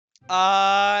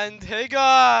And hey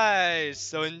guys!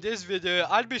 So in this video,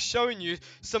 I'll be showing you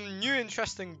some new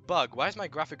interesting bug. Why is my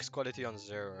graphics quality on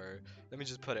 0? Let me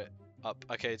just put it up.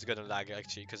 Okay, it's gonna lag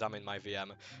actually because I'm in my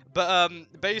VM. But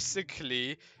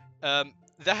basically, um,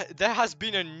 there has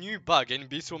been a new bug in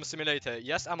Beaswarm Simulator.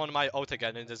 Yes, I'm on my alt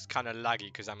again and it's kind of laggy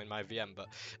because I'm in my VM.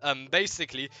 But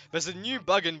basically, there's a new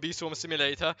bug in Beaswarm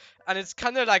Simulator and it's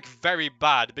kind of like very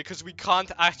bad because we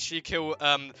can't actually kill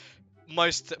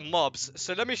most mobs.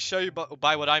 So let me show you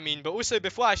by what I mean. But also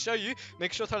before I show you,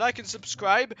 make sure to like and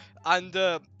subscribe. And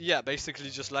yeah, basically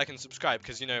just like and subscribe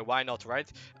because, you know, why not,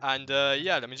 right? And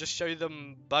yeah, let me just show you the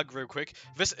bug real quick.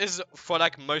 This is for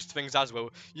like most things as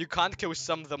well. You can't kill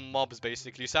some of the mobs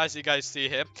basically. So as you guys see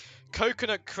here,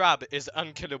 Coconut Crab is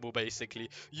unkillable basically.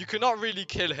 You cannot really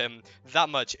kill him that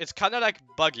much. It's kind of like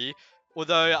buggy.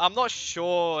 Although I'm not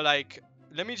sure, like,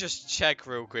 let me just check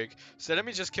real quick. So let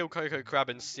me just kill Coco Crab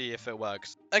and see if it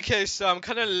works. Okay, so I'm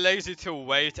kind of lazy to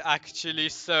wait actually.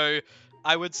 So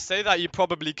I would say that you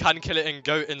probably can kill it and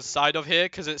go inside of here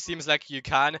because it seems like you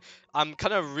can. I'm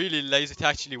kind of really lazy to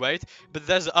actually wait. But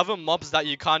there's other mobs that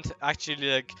you can't actually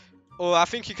like, or I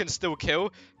think you can still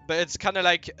kill. But it's kind of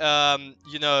like,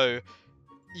 you know,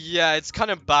 yeah, it's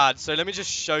kind of bad. So let me just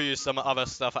show you some other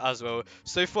stuff as well.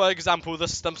 So for example, the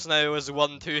stump snail is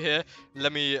 1-2 here.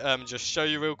 Let me just show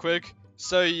you real quick.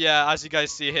 So yeah, as you guys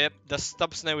see here, the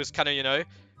stump snail is kind of, you know,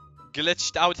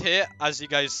 glitched out here. As you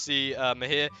guys see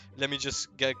here, let me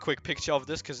just get a quick picture of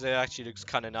this because it actually looks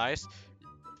kind of nice.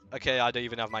 Okay, I don't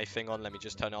even have my thing on. Let me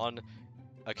just turn it on.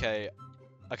 Okay,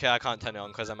 okay, I can't turn it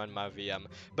on because I'm on my VM.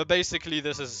 But basically,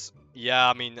 this is, yeah,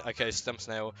 I mean, okay, stump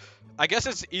snail. I guess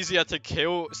it's easier to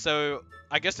kill, so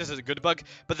I guess this is a good bug.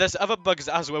 But there's other bugs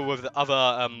as well with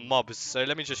other mobs. So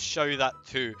let me just show you that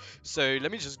too. So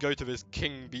let me just go to this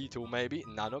King Beetle, maybe.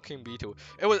 Nah, not King Beetle.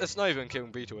 It's not even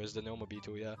King Beetle. It's the normal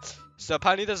Beetle, yeah. So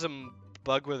apparently there's a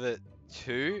bug with it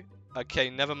too. Okay,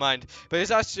 never mind. But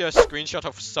it's actually a screenshot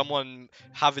of someone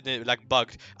having it like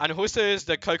bugged. And also is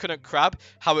the coconut crab,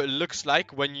 how it looks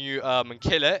like when you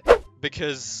kill it.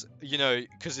 Because, you know,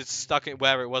 because it's stuck in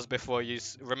where it was before, you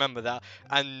remember that.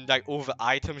 And like all the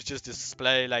items just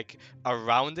display like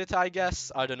around it, I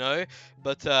guess. I don't know.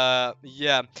 But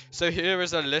yeah. So here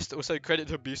is a list. Also credit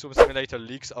to Beaswarm Simulator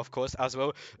leaks, of course, as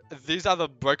well. These are the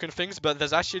broken things, but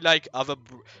there's actually like other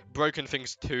broken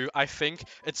things too, I think.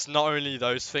 It's not only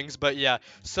those things, but yeah.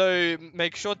 So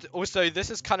make sure to, also this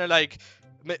is kind of like,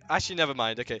 actually never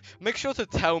mind. Okay, make sure to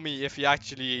tell me if you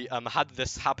actually had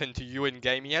this happen to you in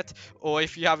game yet, or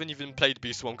if you haven't even played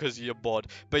Beast One because you're bored.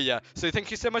 But yeah, so thank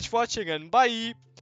you so much for watching and bye.